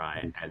times to try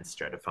and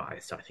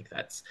stratify. So I think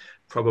that's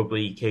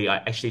probably key.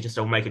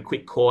 I'll make a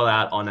quick call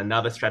out on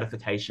another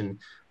stratification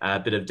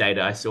bit of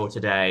data I saw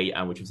today,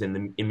 which was in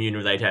the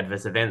immune-related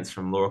adverse events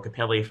from Laura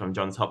Capelli from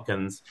Johns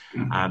Hopkins.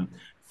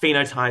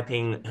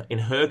 Phenotyping in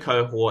her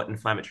cohort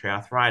inflammatory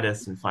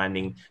arthritis and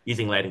finding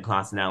using latent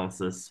class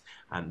analysis.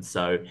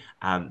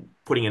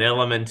 Putting an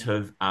element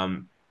of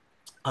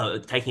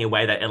taking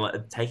away that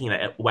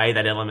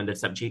element of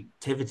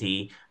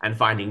subjectivity and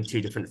finding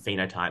two different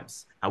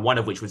phenotypes, one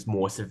of which was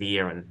more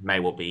severe and may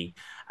well be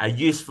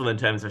useful in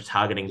terms of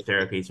targeting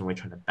therapies when we're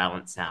trying to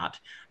balance out,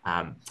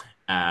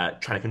 trying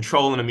to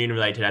control an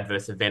immune-related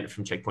adverse event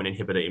from checkpoint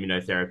inhibitor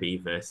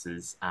immunotherapy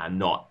versus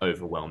not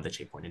overwhelm the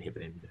checkpoint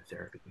inhibitor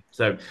immunotherapy.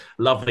 So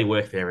lovely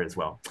work there as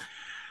well.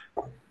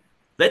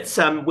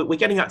 We're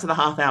getting up to the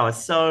half hour,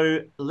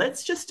 so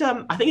let's just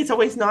I think it's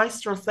always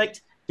nice to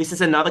reflect. This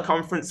is another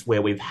conference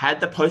where we've had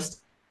the poster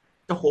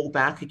hall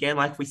back again,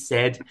 like we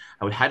said.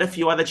 We've had a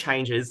few other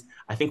changes.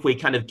 I think we're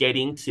kind of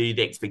getting to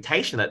the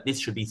expectation that this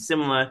should be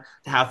similar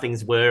to how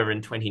things were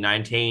in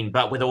 2019,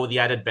 but with all the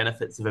added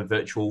benefits of a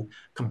virtual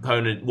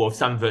component, or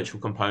some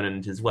virtual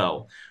component as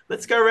well.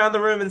 Let's go around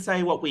the room and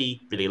say what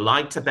we really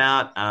liked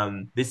about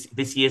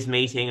this year's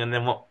meeting, and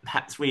then what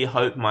perhaps we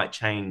hope might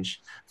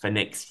change for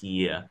next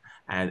year,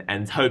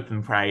 and hope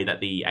and pray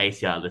that the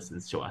ACR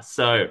listens to us.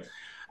 So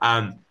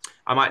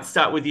I might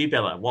start with you,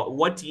 Bella.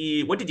 What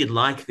did you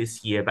like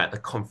this year about the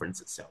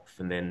conference itself?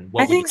 And then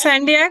I think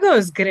San Diego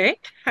is great.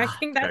 I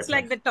think that's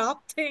like the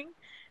top thing.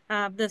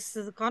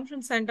 The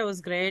conference center was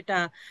great.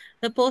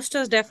 The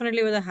posters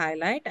definitely were the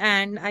highlight.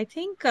 And I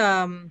think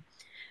for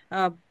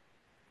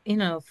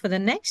the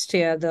next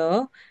year,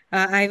 though,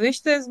 I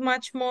wish there's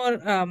much more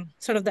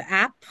sort of the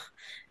app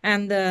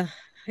and the,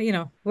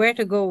 where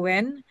to go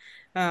when.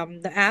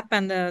 The app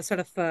and the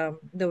sort of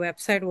the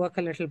website work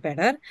a little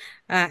better.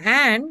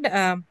 And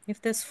if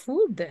there's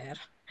food there,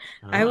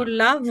 I would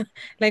love,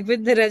 like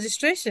with the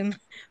registration,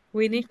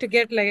 we need to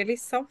get like at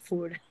least some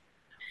food.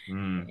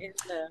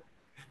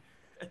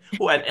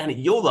 Well, and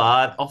you'll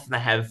often they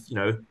have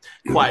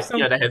quite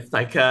they have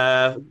like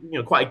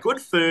quite good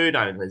food.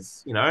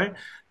 There's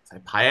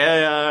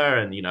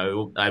paella, and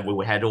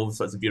we had all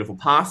sorts of beautiful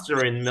pasta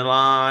in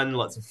Milan,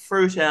 lots of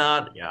fruit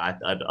out. Yeah,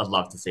 I'd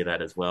love to see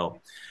that as well.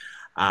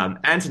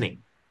 Anthony,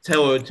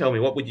 tell me,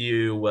 what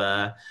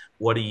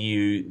do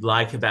you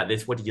like about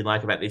this? What did you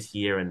like about this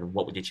year, and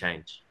what would you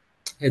change?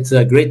 It's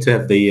great to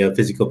have the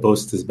physical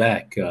posters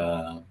back.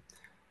 I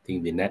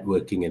think the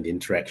networking and the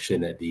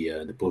interaction at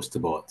the poster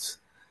boards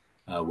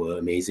were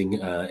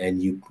amazing,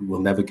 and you will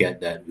never get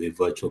that with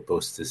virtual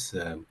posters.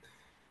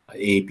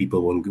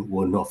 People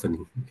won't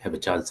often have a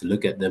chance to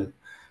look at them,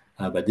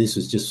 but this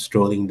was just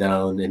strolling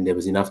down, and there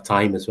was enough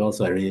time as well.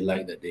 So I really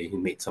like that they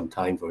made some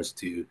time for us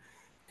to,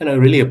 and I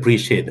really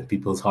appreciate the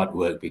people's hard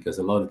work, because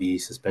a lot of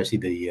these, especially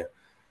the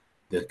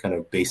kind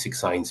of basic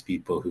science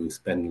people who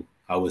spend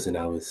hours and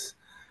hours,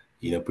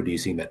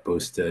 producing that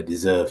poster,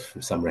 deserve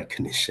some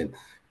recognition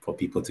for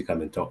people to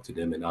come and talk to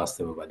them and ask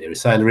them about their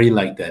research. I really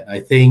like that. I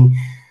think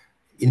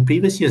in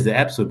previous years, the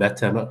apps were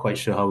better. I'm not quite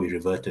sure how we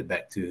reverted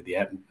back to the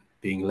app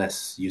being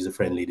less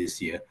user-friendly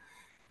this year,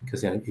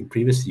 because in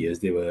previous years,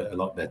 they were a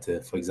lot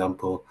better. For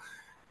example,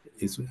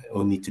 it's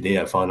only today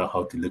I found out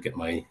how to look at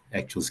my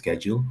actual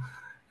schedule,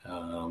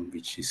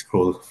 which is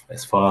scroll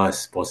as far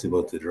as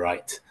possible to the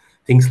right.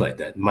 Things like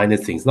that, minor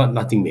things,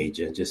 nothing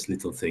major, just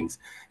little things.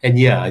 And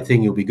yeah, I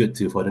think it'll be good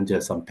for them to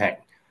have some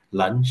packed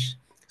lunch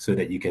so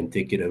that you can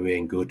take it away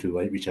and go to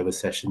whichever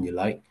session you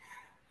like,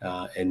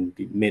 and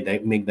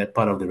make that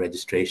part of the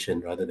registration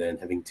rather than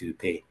having to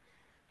pay,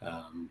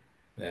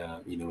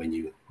 when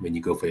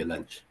you go for your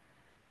lunch.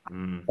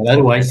 But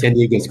otherwise, San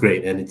Diego is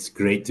great, and it's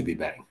great to be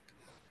back.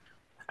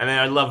 I mean,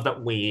 I love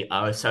that we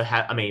are so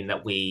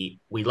that we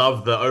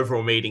love the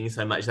overall meeting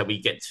so much that we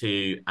get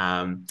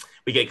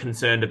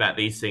concerned about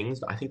these things.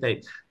 But I think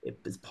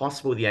it's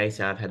possible the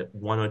ACR have had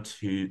one or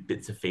two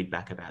bits of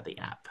feedback about the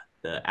app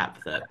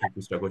that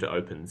people struggle to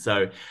open.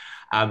 So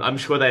I'm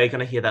sure they're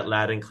going to hear that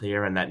loud and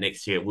clear, and that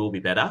next year it will be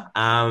better.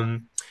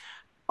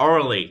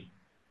 Orally,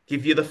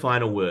 give you the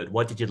final word.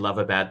 What did you love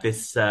about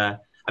this?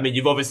 I mean,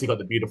 you've obviously got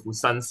the beautiful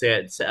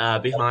sunset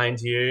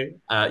behind you.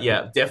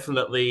 Yeah,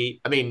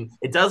 definitely. I mean,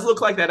 it does look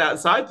like that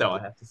outside, though, I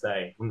have to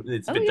say.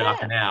 It's a bit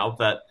darker now,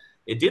 but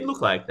it did look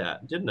like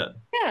that, didn't it?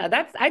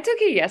 Yeah, I took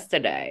it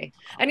yesterday.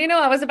 And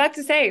I was about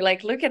to say,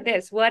 like, look at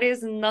this. What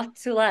is not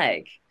to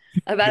like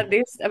about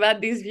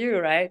this view,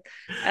 right?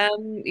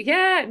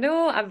 Yeah,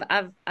 no,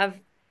 I've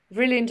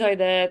really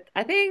enjoyed it.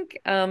 I think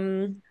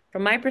from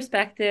my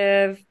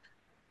perspective,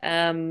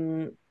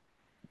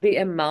 the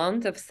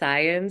amount of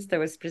science that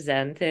was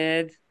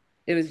presented,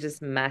 it was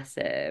just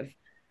massive.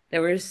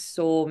 There were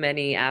so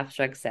many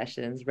abstract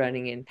sessions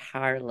running in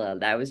parallel.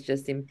 That was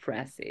just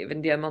impressive.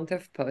 And the amount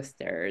of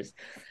posters,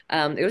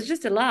 it was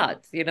just a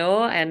lot,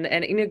 and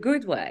in a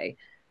good way.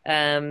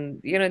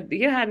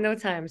 You had no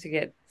time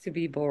to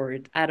be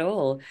bored at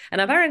all. And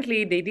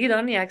apparently they did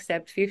only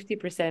accept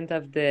 50%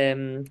 of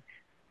the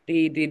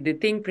the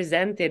thing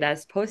presented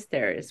as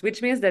posters,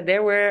 which means that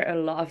there were a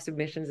lot of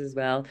submissions as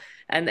well.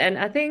 And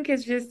I think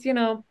it's just,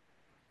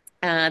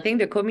 I think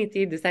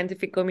the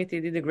scientific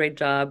committee did a great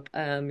job.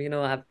 I'm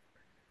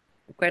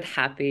quite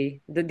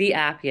happy. The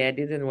app, yeah,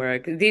 didn't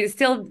work. They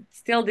still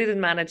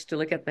didn't manage to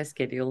look at my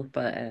schedule,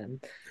 but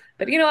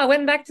I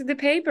went back to the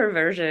paper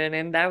version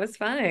and that was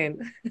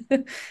fine.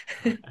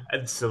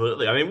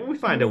 Absolutely. I mean, we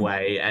find a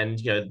way, and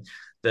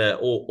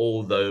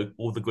all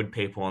the good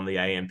people on the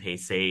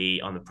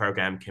AMPC on the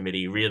program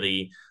committee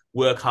really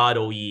work hard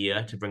all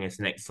year to bring us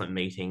an excellent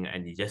meeting,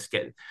 and you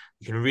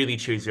can really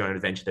choose your own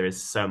adventure. There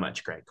is so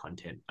much great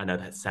content. I know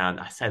I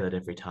say that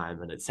every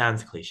time, and it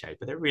sounds cliche,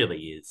 but it really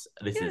is.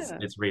 It's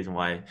the reason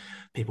why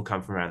people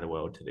come from around the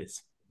world to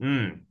this.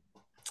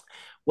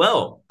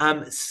 Well,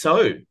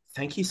 so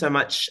thank you so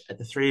much,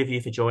 the three of you,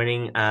 for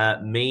joining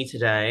me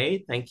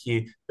today. Thank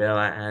you,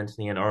 Bella,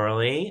 Anthony, and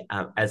Aurelie.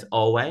 As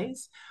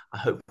always, I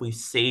hope we'll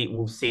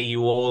see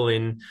you all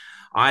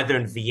either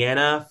in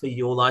Vienna for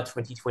EULA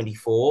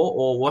 2024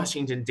 or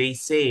Washington,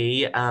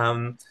 D.C.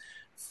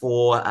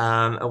 For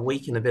a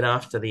week and a bit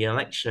after the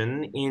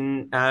election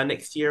in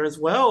next year as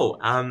well,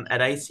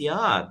 at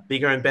ACR,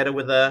 bigger and better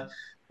with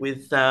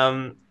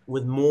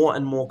more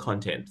and more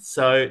content.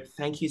 So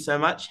thank you so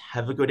much.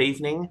 Have a good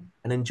evening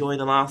and enjoy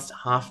the last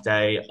half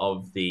day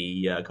of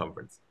the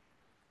conference.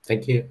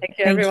 Thank you. Thank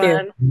you,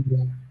 everyone. Thank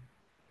you.